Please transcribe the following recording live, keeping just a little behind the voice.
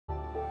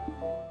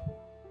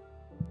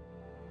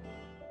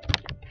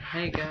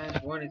Hey guys,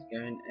 what is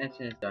going? It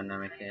is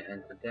Dynamic here,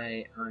 and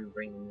today I'm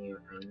bringing you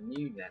a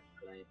new Let's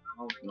Play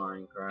of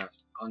Minecraft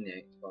on the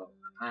Xbox.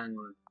 And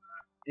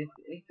this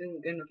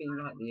isn't going to be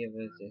like the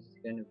others, it's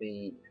going to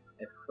be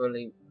a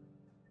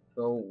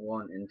full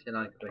one until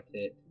I quit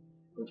it,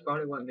 which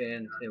probably won't be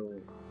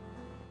until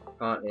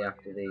partly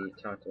after the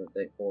title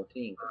update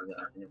 14 comes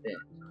out in a bit.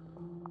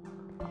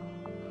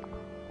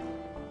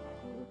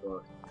 Oh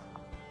god.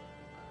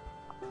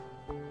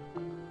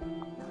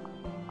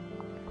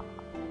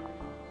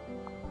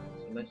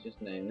 Let's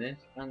just name this,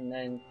 and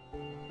then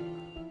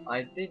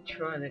I did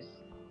try this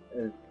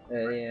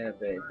earlier,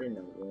 but it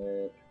didn't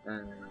work,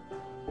 and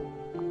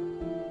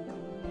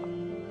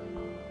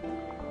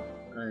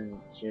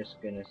I'm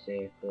just gonna see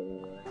if it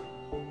will work.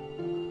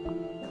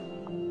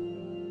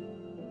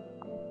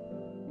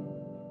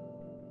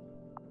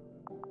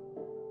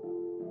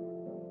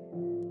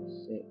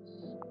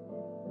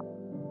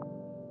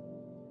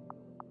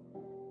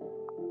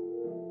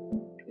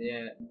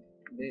 Yeah,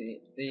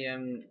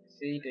 the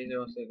seed is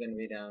also going to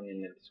be down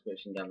in the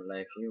description down below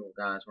if you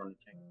guys want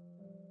to check.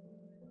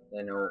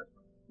 Then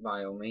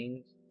by all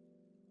means.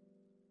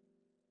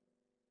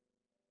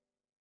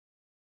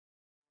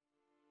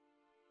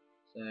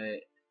 So,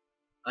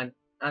 as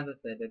I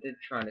said, I did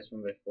try this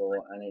one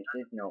before and it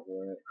did not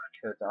work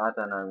because I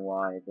don't know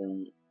why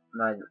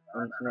my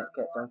internet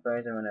kept on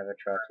frozen whenever I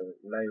tried to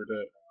load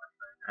it,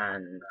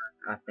 and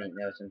I think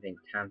there was something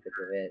tampered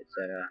with it,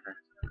 so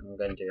I'm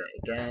going to do it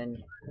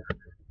again,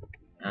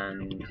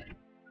 and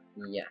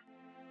yeah.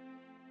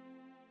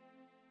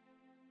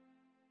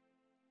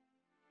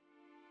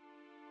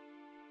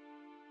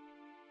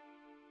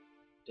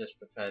 Just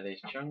prepare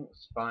these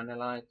chunks,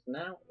 finalized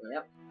now,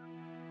 yep.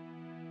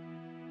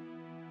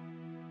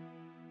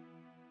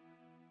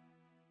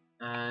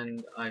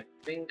 And I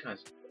think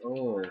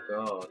oh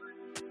god.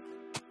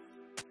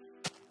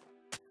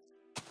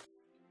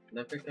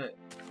 I think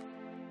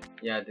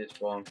yeah, this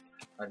one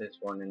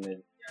in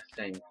the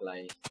same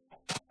place.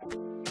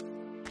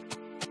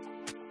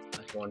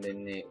 That's one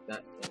in the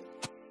exact same.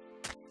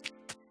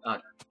 Ah,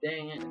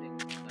 dang it, I think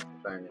that's a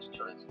bonus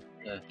chest.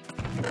 Yeah,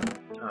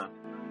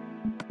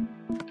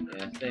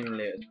 same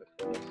loot as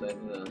before, so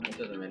it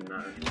doesn't really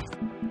matter.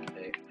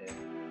 Okay.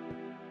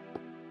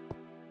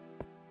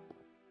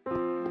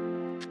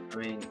 I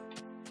mean,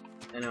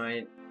 anyway,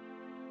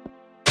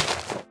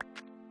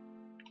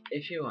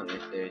 if you want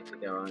this series to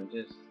go on,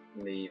 just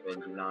leave a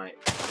like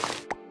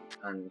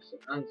and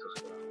subscribe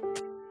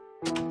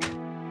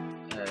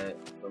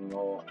for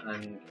more.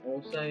 And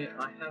also,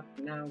 I have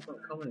now got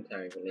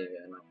commentary, believe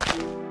it or not.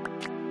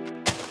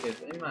 Because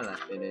in my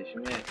last videos,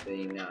 you may have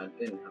seen that I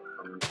didn't have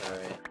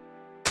commentary,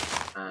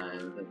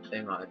 and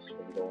they might have just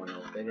been boring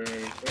old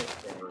videos, which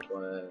they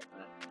were.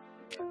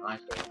 I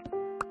thought.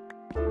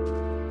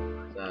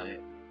 So,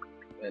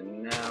 but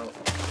now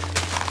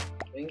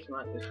things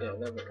might just get a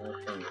little bit more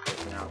fun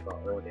because now I've got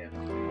audio.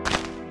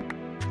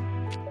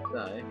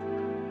 So,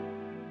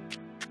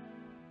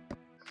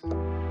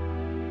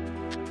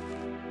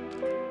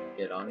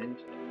 get on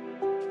into it.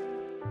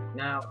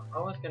 Now, I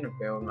was going to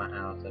build my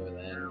house over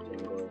there in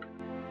Jingle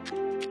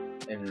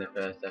in the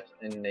first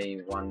episode, in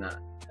the one that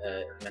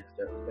messed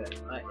up,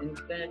 but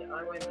instead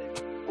I went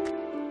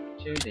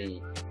to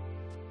the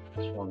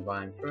Swan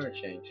biome for a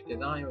change,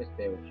 because I always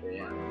build 3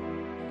 out,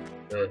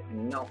 but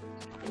not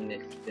in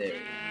this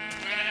series.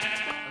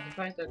 I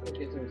suppose I could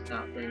get some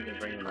saplings and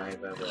bring them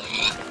over, but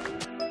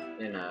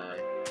you know,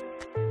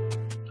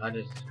 I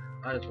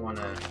just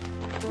wanna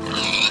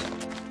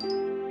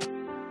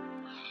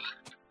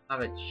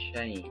have a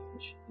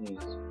change in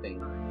this thing.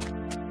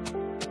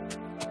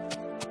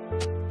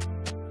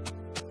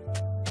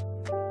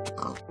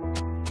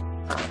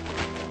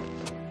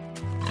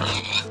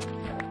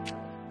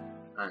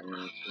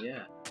 And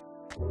yeah,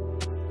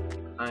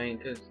 I mean,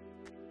 because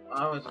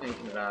I was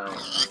thinking about,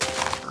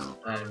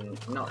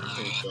 not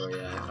too sure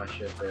yet if I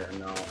should do it or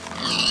not,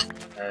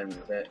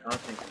 but I was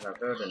thinking about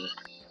building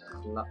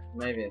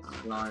maybe a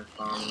slime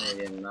farm,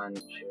 maybe a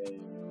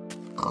mansion,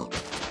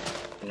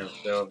 an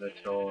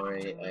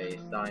observatory, a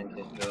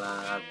scientist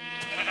lab,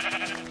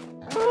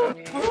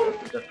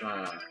 stuff like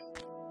that.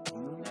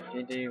 If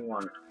you do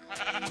want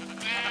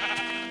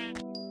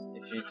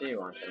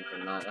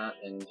something like that,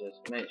 then just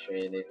make sure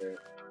you leave a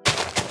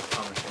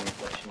comment in the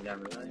section down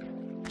below.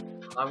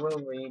 I will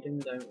read them,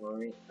 don't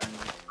worry, and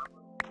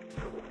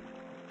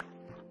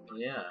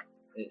yeah,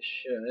 it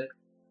should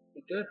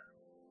be good.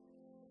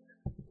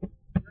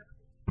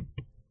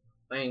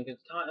 I mean,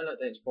 because title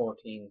update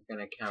 14 is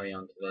going to carry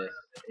on to this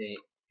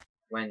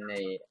when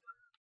they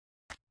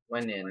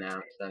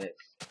announce that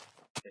it's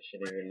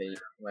officially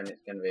released, when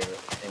it's going to be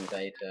in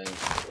beta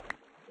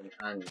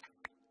and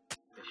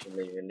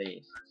officially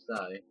released. So,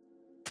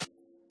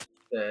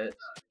 but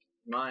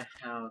my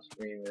house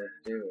we were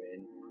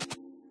doing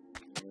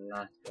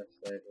last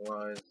episode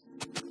was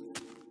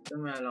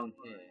somewhere along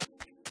here.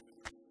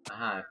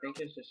 Aha, I think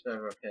it's just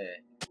further up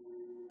here.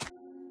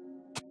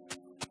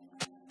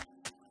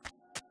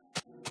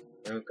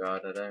 Oh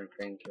god, I don't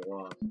think it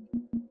was.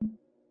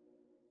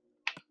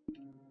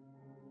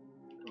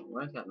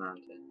 Where's that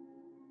mountain?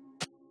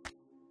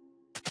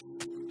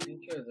 I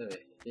think it was over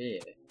here.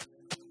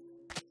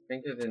 I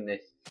think it was in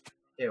this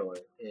hill over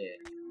here.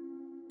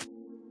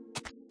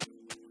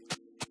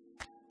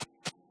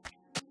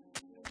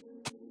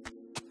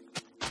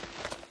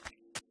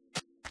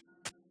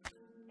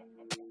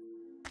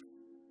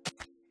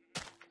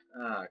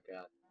 Oh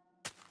god.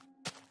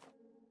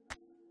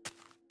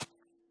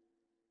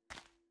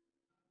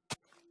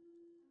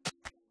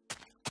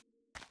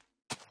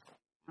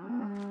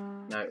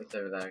 No, it's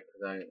over there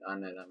because I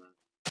know that man.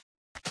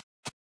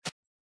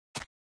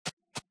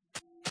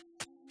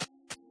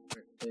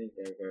 Quickly,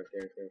 go.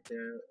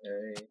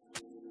 Hey.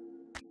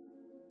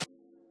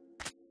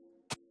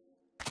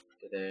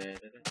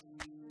 Da-da-da-da.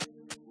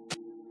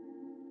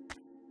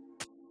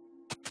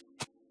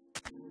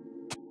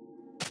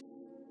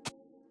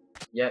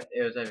 Yep,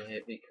 it was over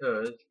here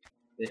because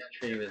this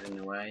tree was in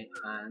the way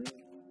and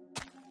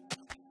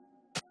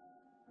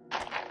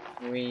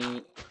we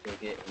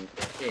took it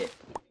into here.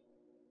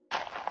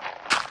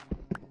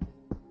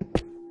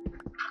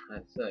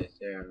 That's so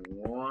 0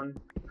 and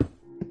 1.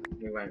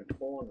 We went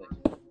 4 this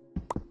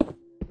to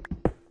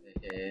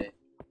here.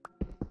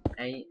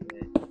 8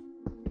 this.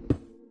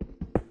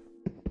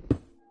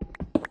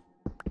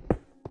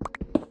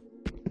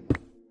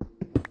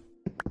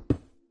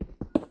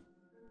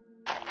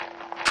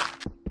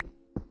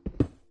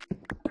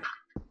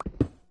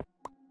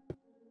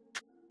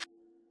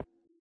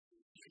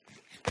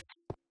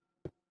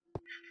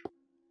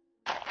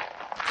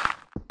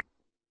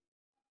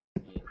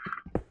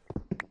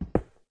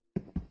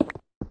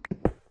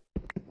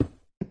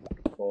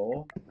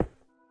 Four.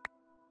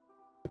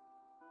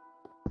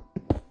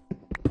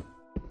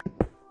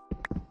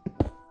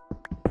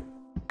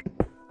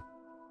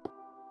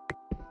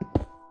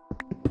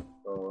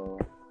 Four,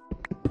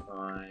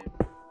 5,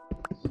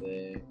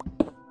 6.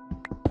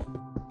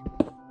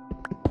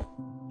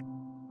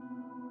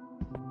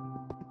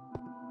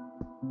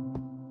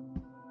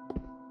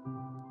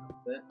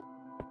 That's it.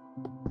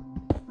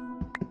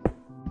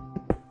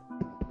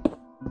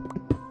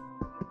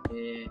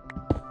 Here.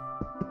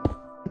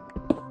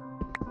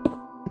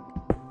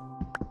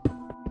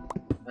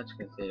 As you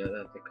can see,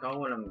 that's a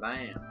coal and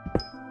bam.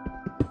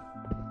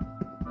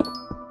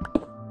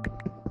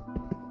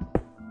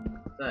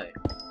 So,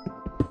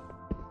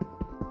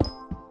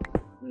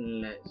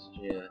 let's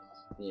just,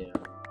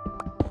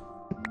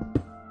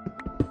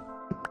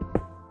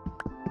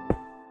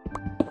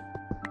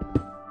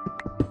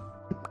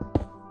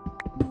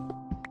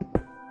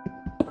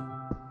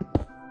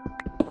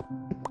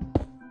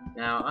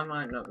 now I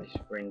might not be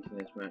sprinting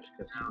as much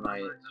because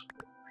my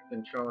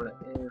controller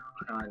is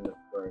kind of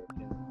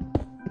broken.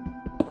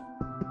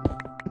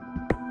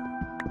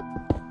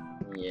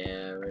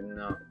 Yeah, we're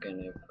not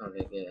gonna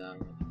probably get that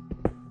much.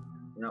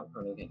 We're not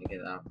probably gonna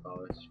get that far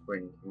with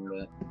sprinting,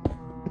 but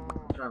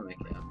I'll try and make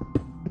it up.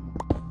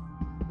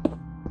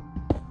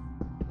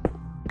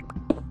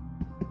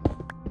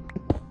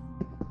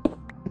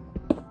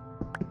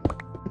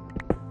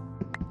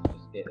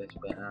 Just get this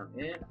bit out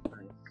here,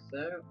 like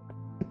so.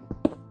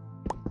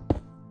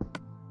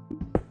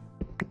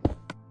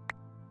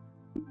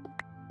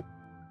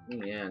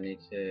 Yeah, I need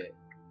to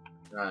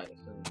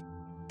some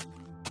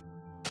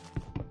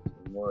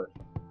wood.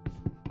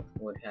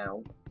 Would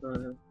help.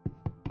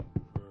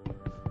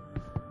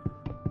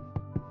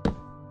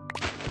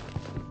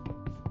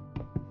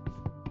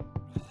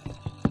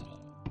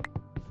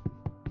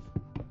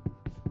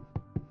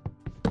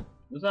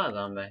 Was that a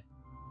zombie?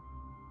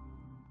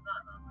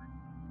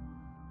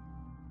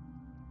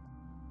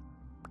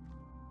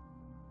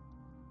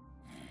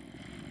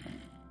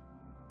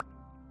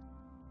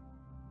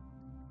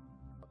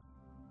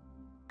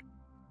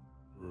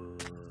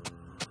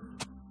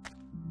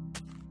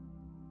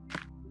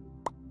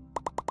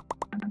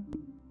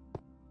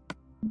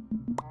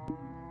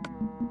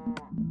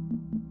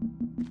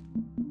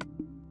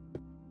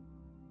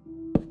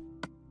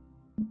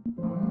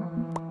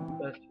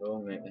 First of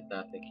all, make me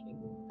start thinking.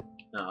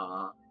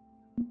 Aww.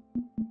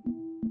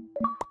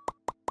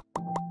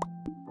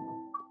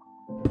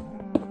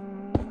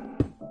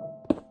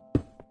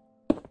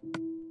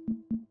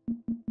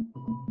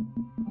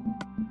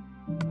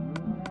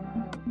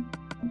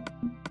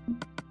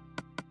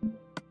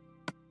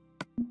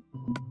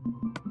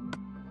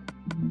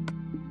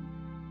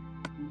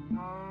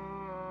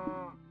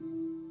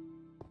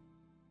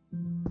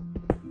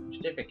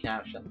 Stupid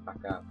cow, shut the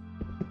fuck up.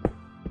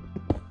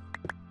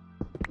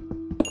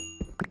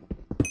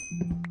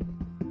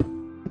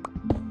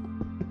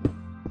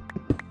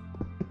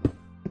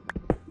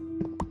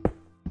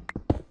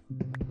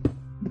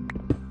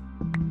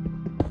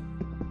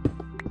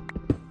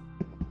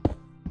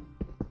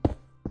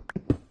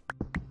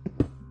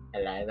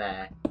 Hello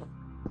there.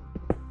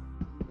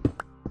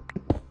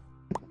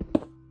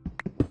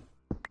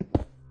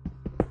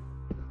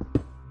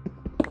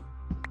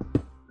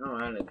 Oh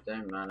well, it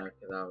don't matter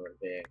because I would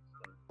be extra.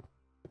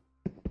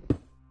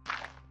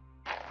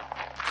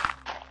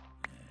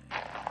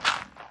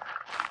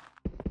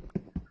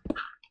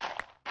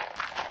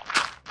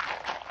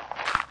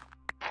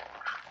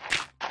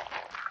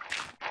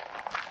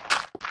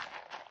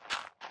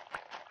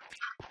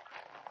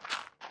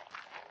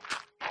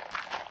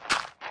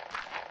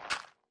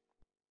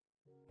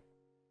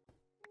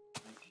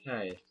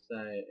 Okay, so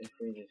if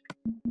we just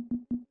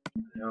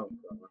oh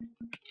god,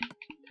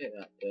 take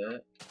that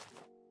dirt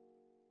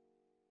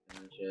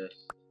and just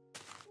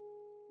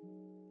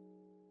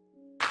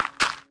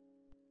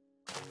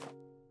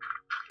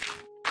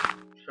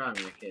try and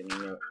make it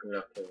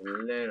look a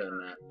little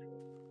natural.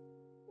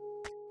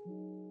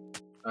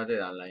 I'll do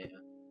that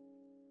later.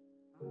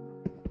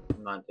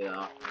 Might do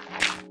that.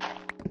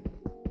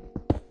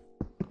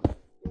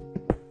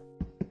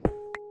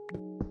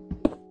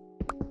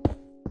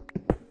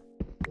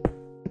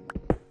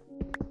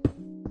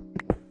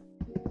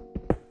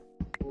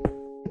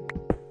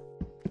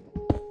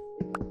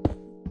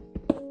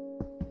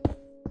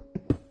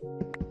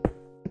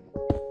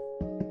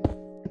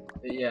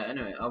 But yeah,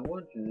 anyway, I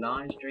would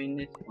live stream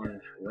this on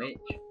Twitch,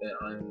 but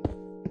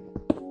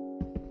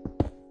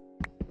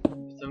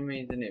for some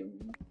reason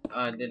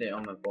I did it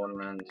on my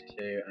Borderlands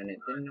 2 and it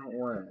did not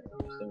work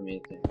for some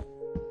reason.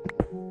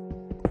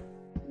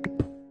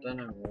 Don't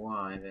know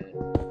why, but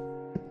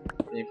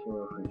people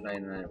were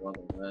complaining that it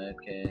wasn't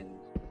working.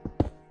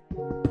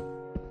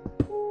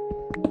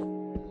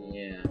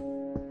 Yeah,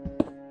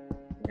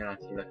 I'm gonna have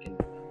to look into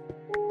that.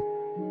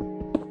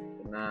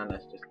 But now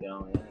let's just go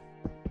on it.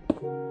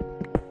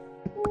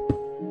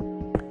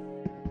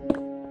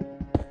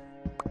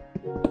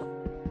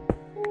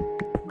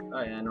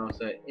 Oh yeah, and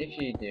also, if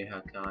you do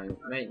have time,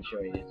 make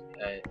sure you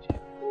check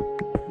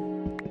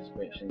the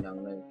description down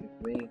below,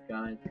 because these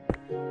guys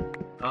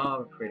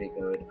are pretty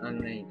good,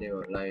 and they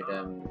do upload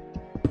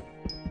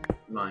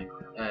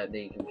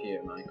the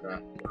computer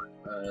Minecraft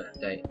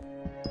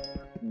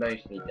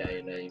mostly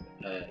daily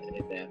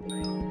if they have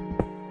time.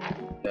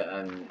 But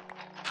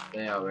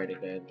they are really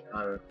good.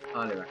 I would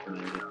highly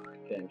recommend you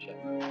go and check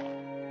them out.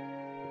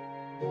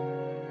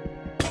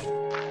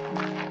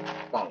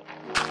 Follow.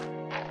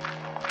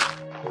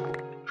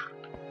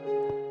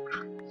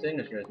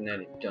 Signature is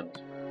nearly done.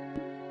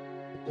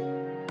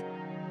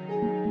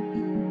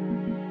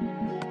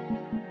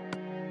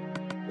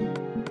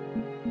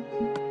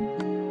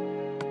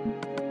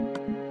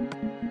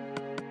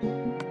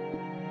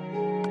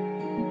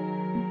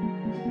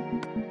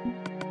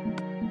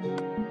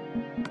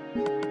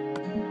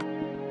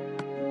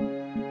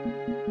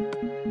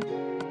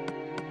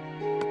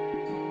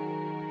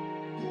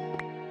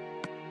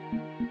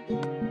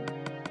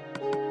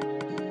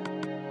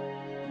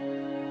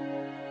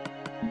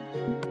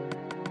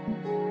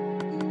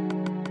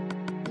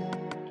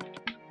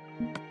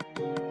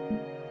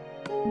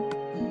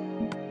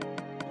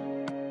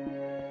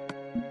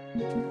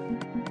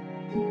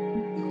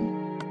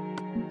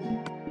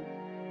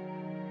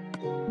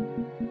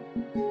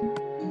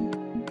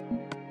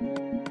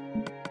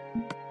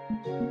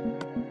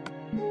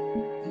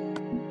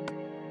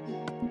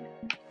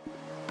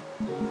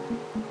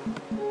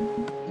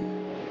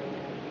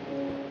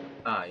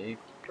 Ah, you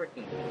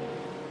freaking.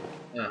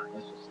 Yeah,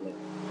 that's just lit.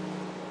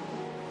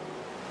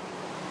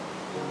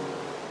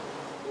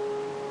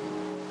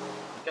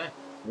 Okay,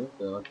 move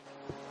good.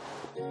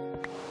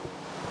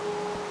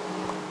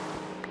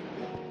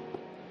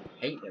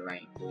 Hate the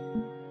rain.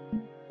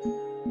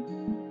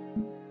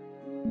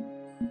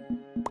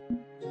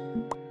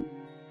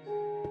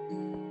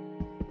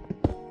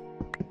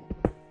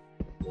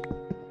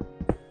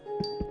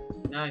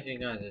 Now if you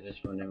guys are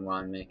just wondering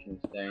why I'm making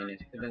stone,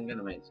 it's because I'm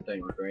gonna make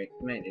stone bricks,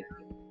 make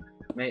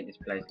this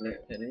place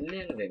look a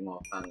little bit more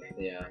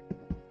fancier.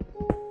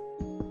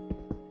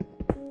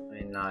 I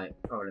mean, like,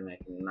 probably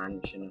make a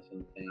mansion or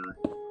something.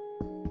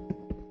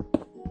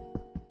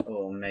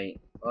 Or make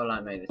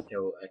this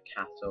hill a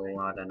castle,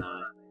 I don't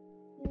know.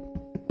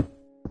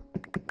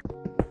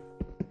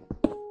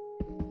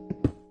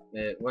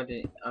 What do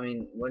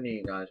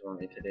you guys want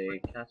me to do?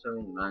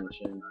 Castle,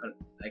 mansion? Put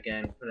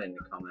it in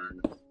the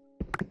comments.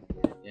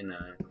 You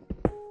know,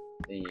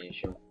 the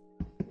usual.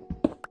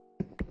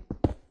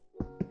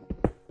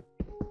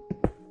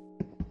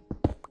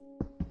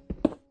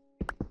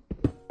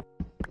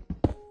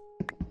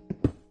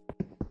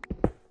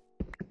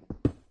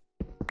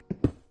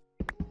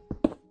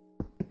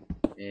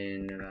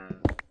 In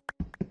about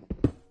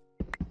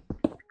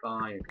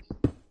 5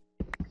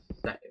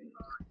 seconds.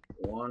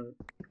 1,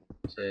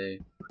 2,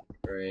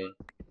 3,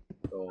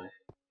 4,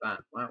 5.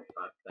 Well,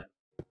 5 seconds.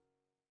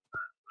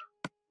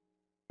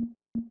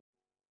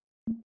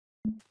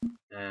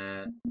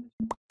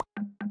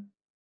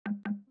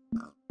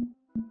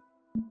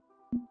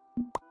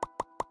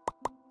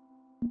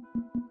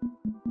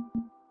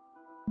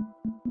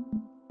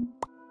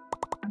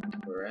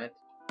 Bread.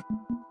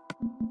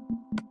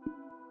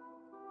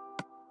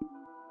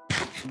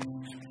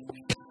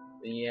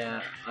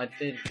 Yeah, I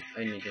did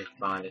only just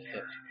buy this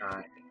texture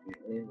pack. It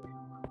is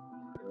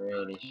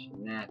really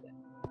snazzy.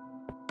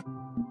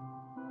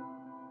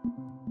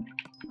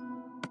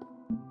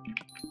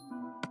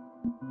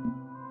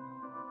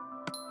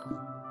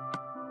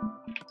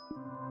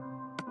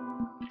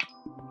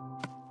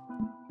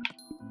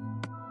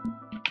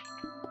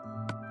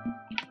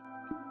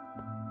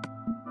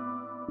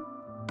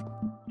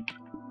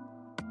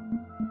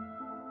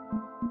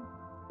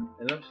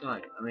 It looks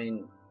like,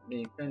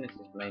 the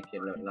furnaces make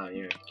it look like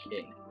you're a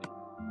king.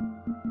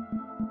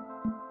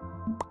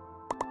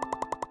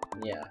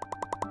 Yeah.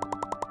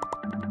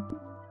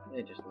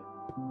 They just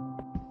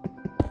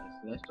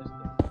let's just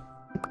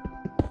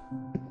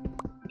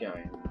get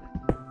going.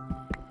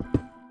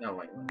 No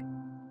wait.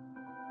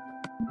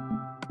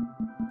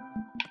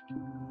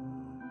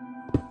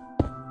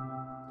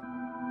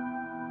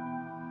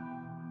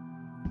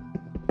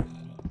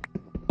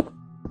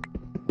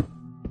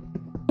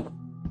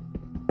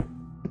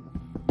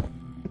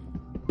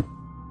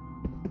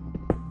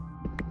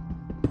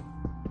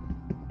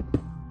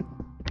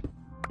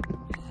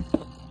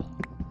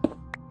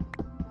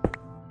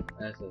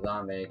 There's a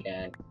zombie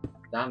again.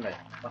 Zombie,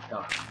 fuck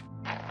off.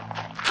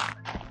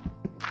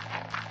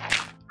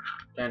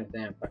 Trying to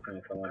say I'm fucking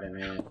with what I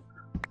mean.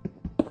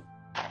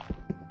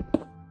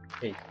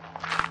 Peace.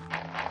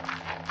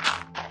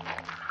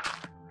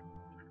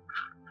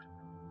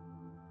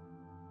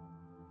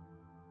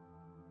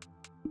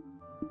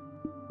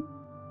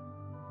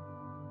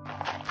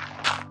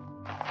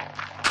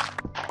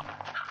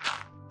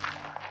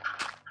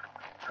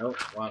 Oh,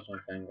 watch my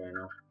thing going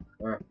off.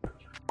 Where?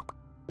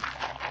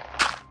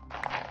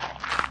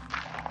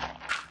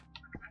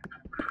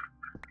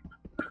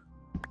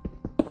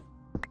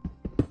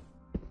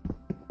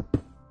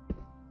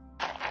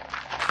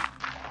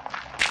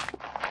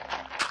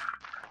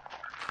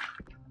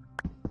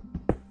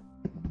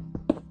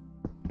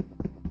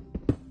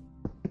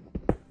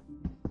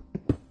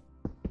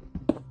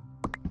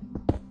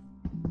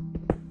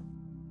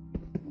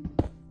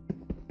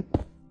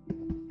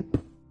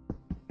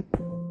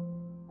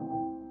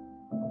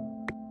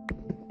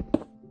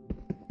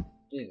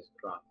 Jesus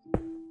Christ.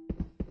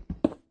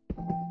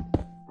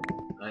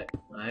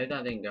 I hope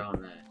that didn't go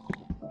on there.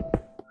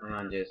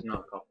 Mind you, it's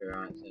not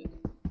copyrighted.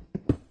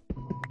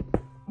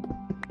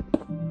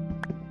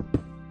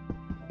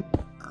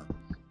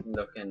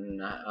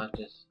 Looking at, I was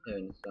just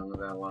hearing a song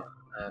about what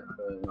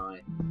for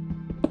my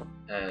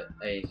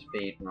a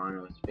speed mine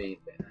or speed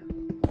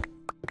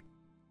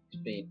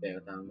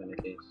build I'm gonna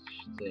do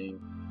soon.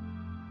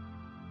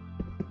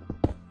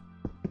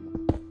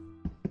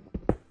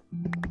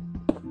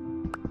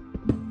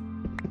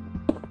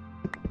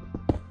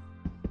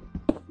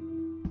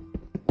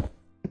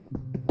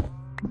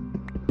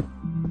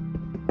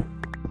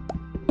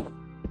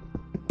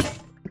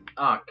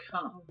 Oh,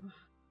 come on.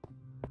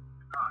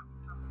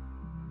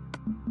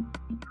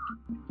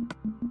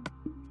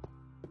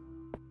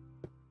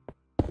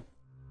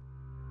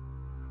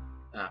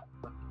 Ah,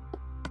 fuck.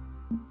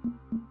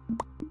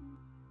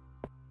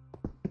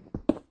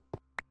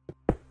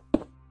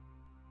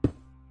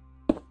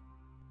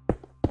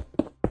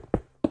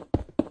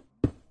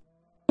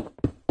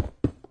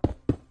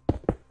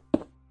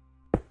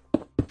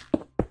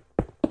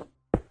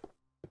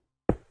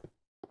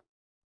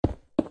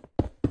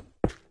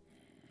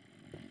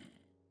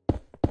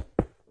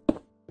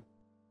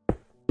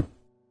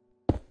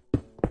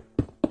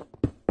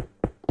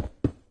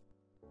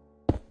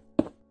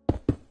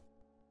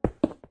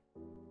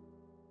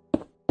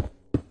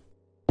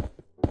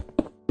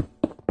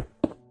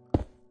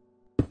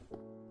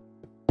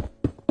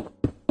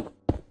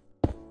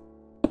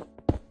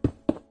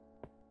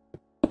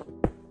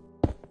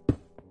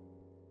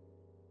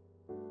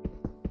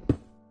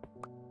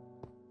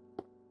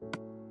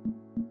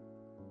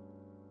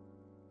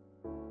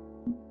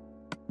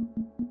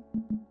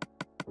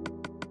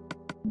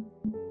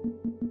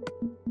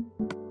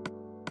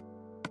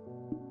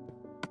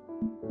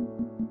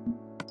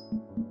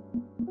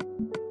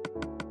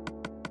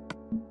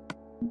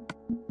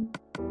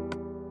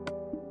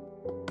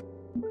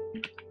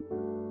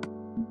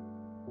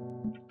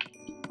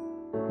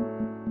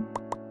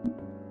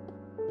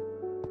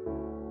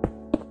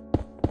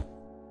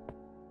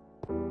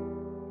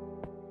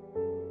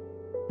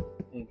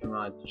 I think I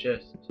might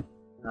just.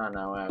 Oh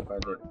no, I've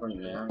got to do it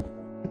from there.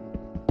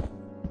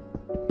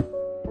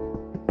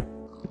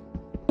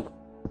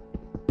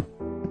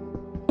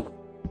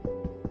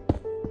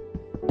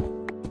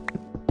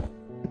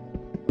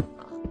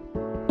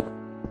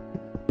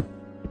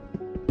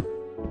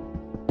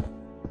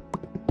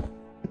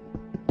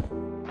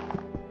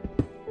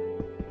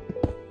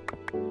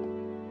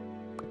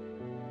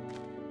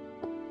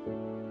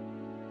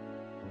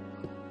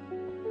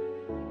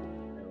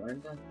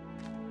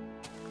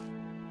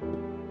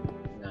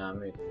 No, I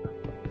moved.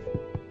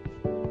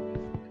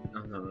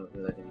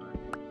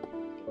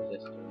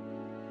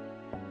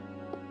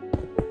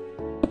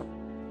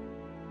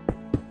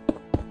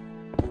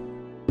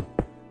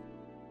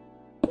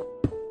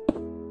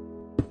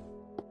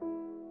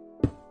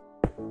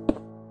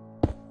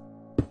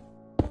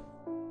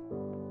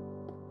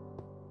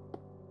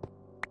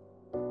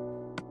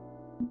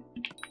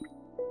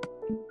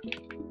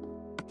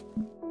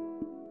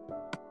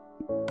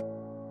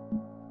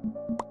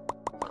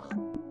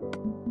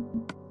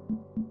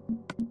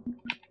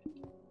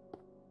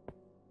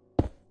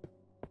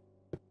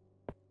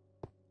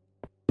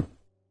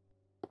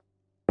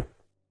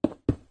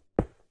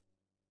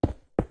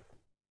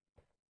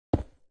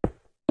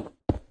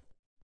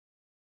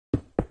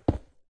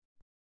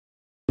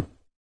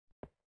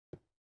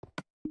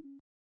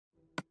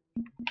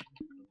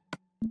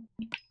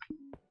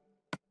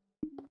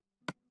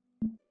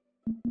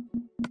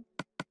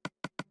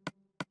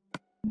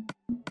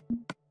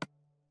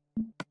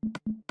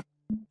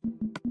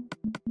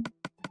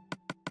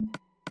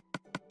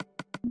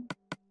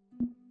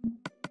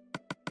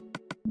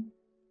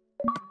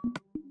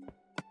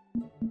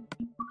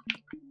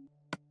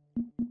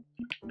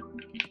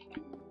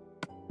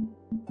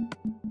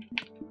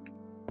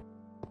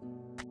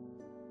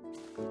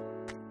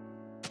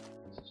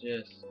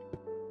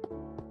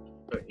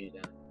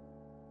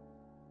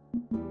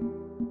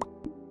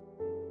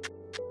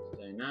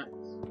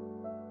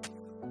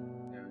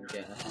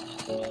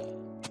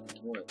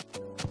 Wood.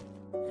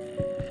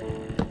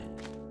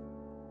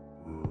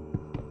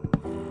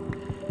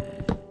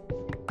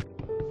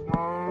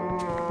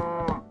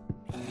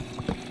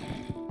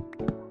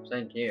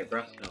 Thank you,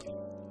 Brussels.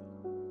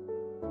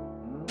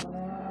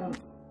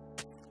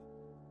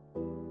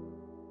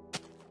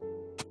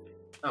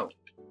 Oh,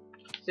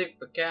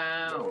 super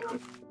cow.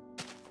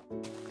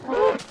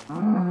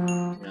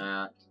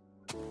 Nah.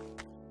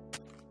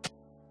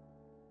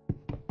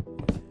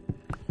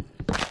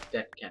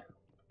 Dead cow.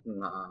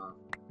 Nah.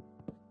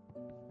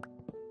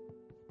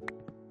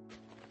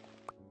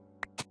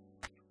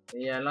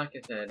 Yeah, like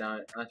I said, I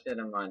said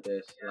I might do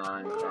a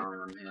slime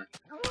farm on here.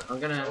 I'm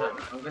gonna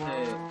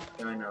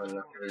go and have a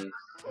look at these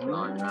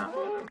slime maps,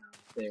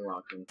 see what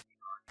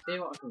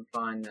I can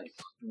find that's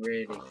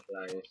really close.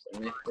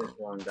 And if there's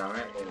one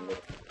directly under,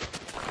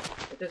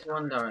 if there's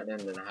one directly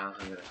under the house,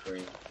 I'm gonna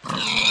scream.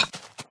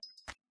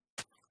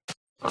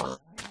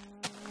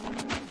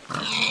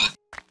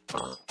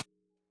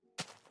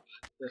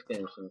 Just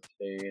getting some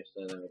food so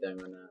that we don't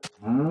run out.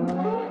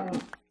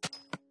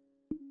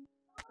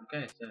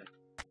 Okay, so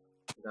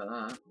we got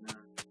that. Now.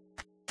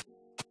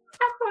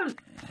 Apple!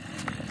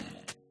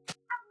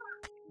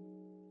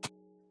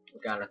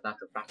 Regardless,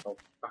 that's a battle.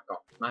 Back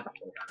off. My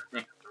battle.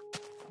 Yeah.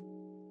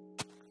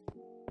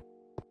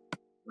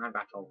 My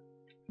battle.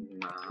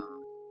 Nah.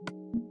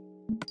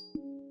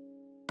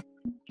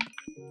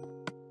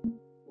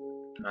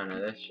 I know,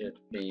 there should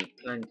be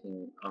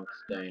plenty of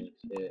stone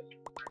to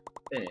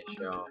finish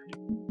off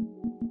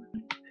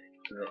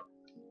this.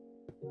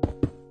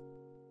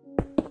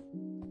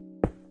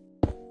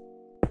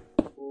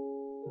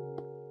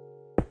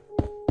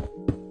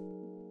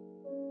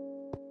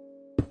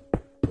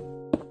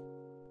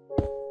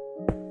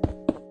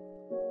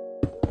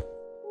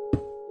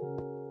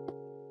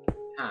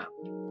 How?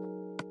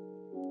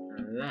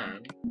 And then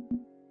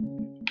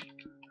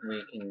we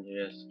can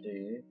just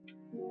do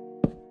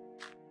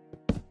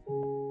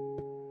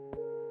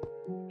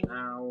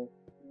cow.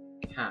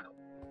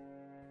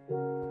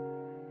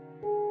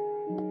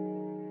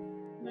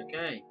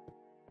 Okay,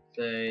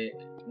 so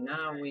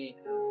now we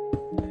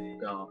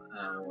have got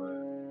our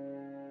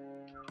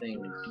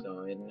things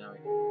sorted. Now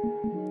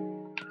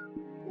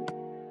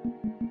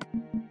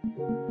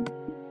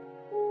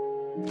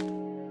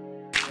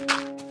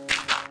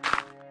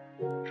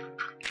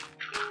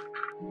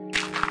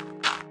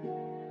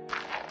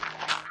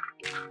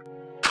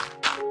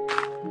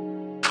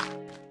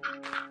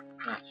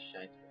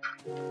shit.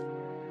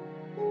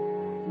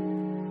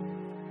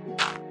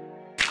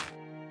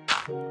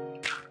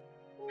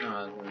 I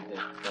was gonna do it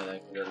so they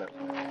can look.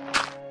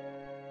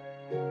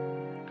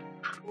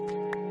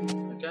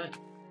 Okay,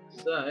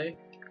 so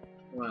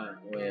well,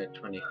 we're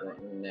 24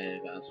 and then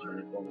about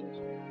 24 minutes.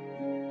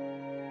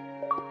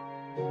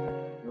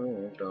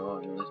 Oh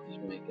god, let's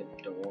just make a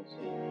door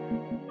so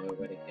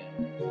nobody can.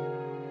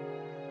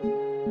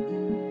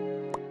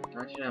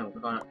 Actually, I'm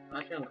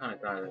kind of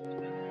glad it's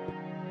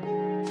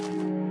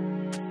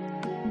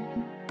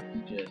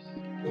just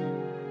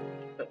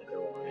put the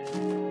door in.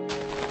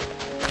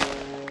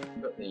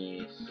 Put the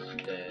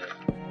stairs.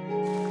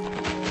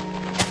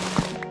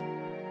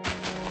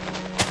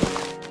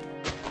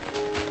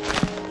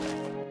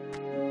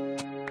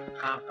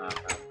 Pow, pow,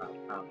 pow, pow,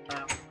 pow,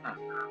 pow, pow.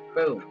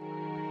 Boom!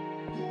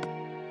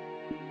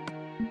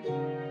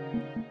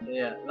 So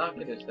yeah, like I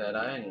just said, I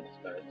only just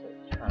got it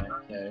to try,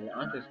 so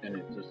I'm just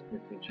gonna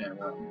quickly check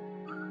what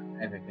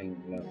everything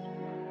looks like.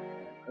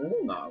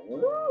 Oh my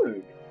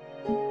word!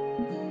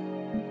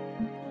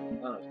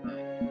 That was nice.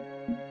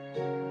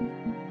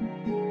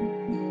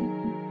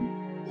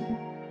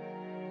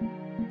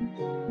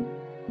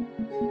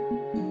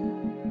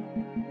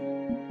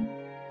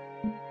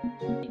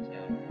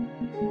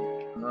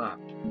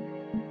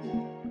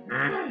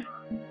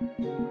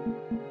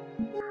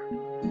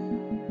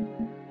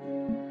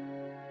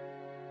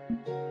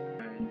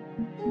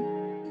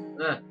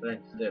 That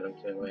still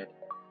looks a bit weird.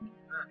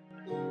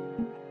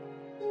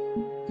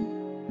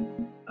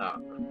 Oh.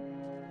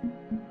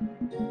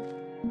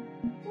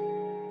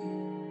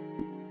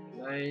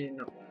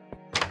 Not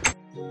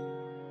bad.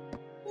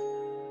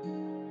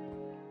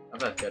 I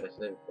better go to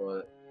sleep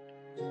before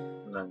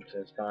lunch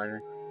is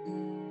finally.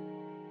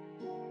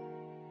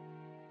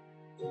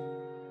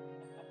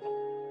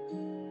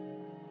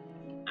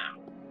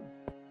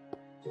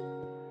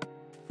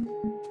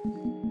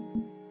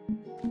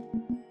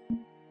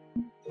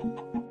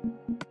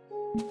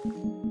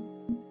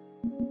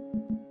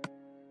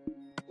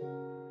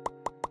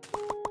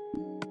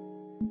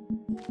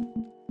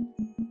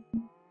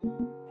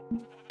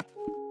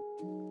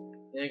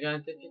 Yeah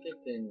guys, if you did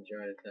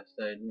enjoy this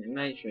episode,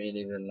 make sure you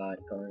leave a like,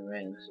 comment,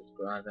 rate and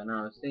subscribe, and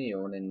I'll see you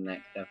all in the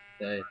next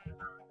episode.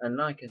 And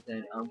like I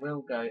said, I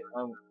will go in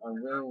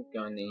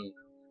the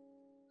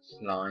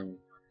slime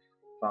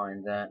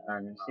finder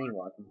and see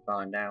what I can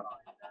find out.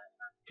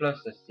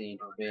 Plus the seed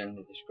will be in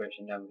the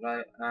description down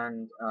below,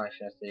 and I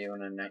shall see you on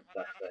the next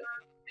episode.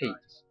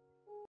 Peace.